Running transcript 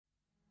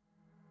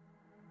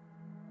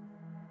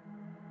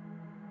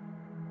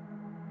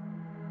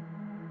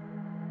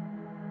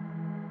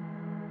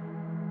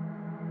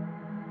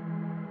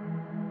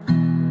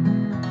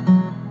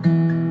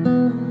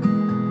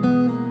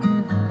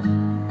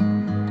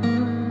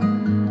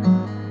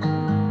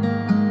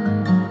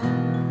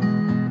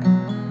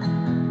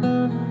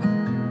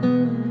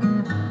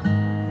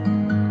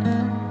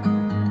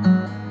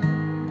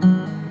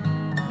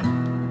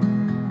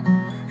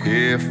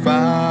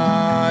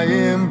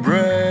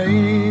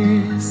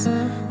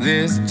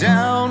this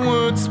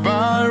downward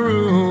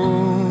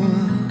spiral,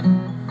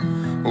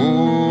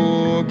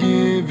 or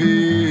give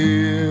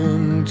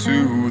in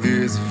to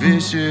this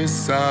vicious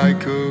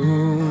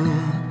cycle.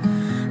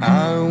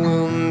 I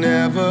will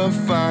never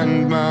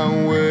find my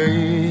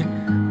way.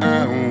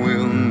 I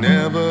will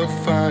never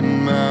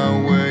find my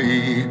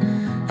way.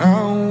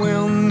 I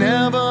will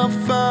never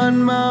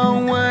find my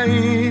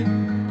way,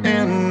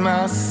 and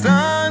my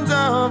signs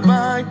are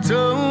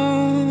vital.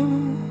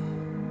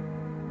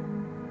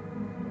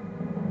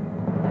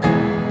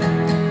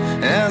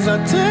 As I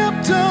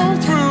tiptoe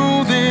through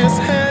this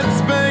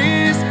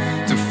headspace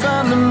to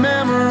find the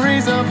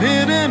memories I've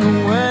hidden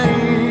away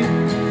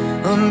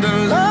under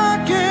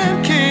lock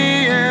and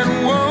key, and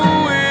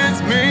woe is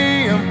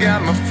me, I've got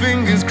my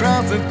fingers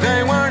crossed that they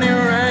weren't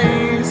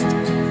erased.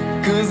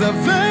 'Cause I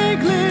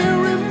vaguely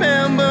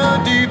remember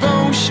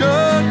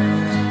devotion,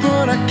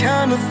 but I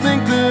kinda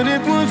think that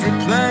it was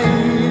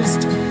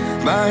replaced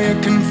by a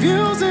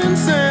confusing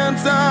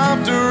sense of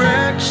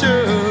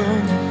direction.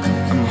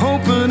 I'm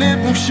hoping it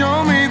will show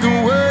me the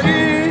way.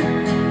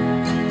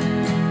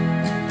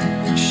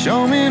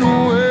 Show me the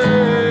way.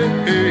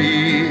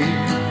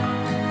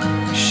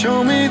 Show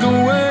me the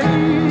way.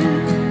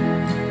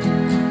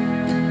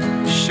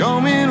 Show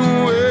me the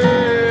way.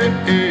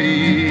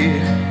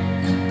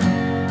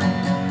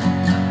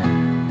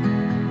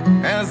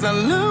 As I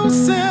lose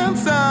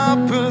sense of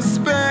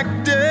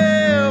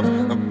perspective,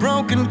 a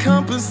broken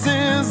compass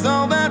is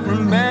all that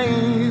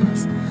remains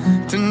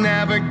to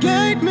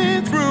navigate me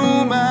through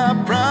my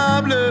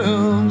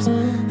problems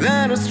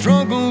that I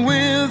struggle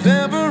with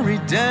every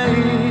day.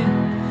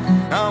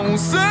 I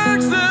will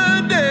search the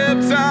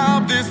depths of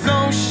this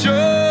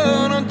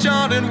ocean,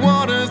 uncharted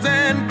waters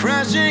and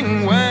crashing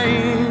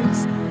waves.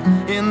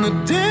 In the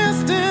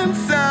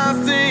distance I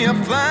see a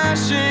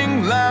flashing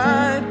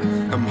light.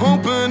 I'm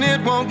hoping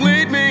it won't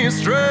lead me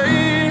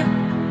astray.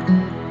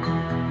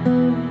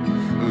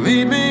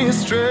 Lead me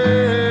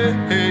astray.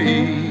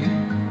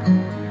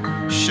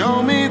 Show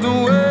me the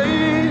way.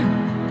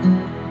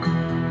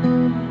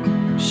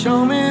 Show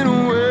me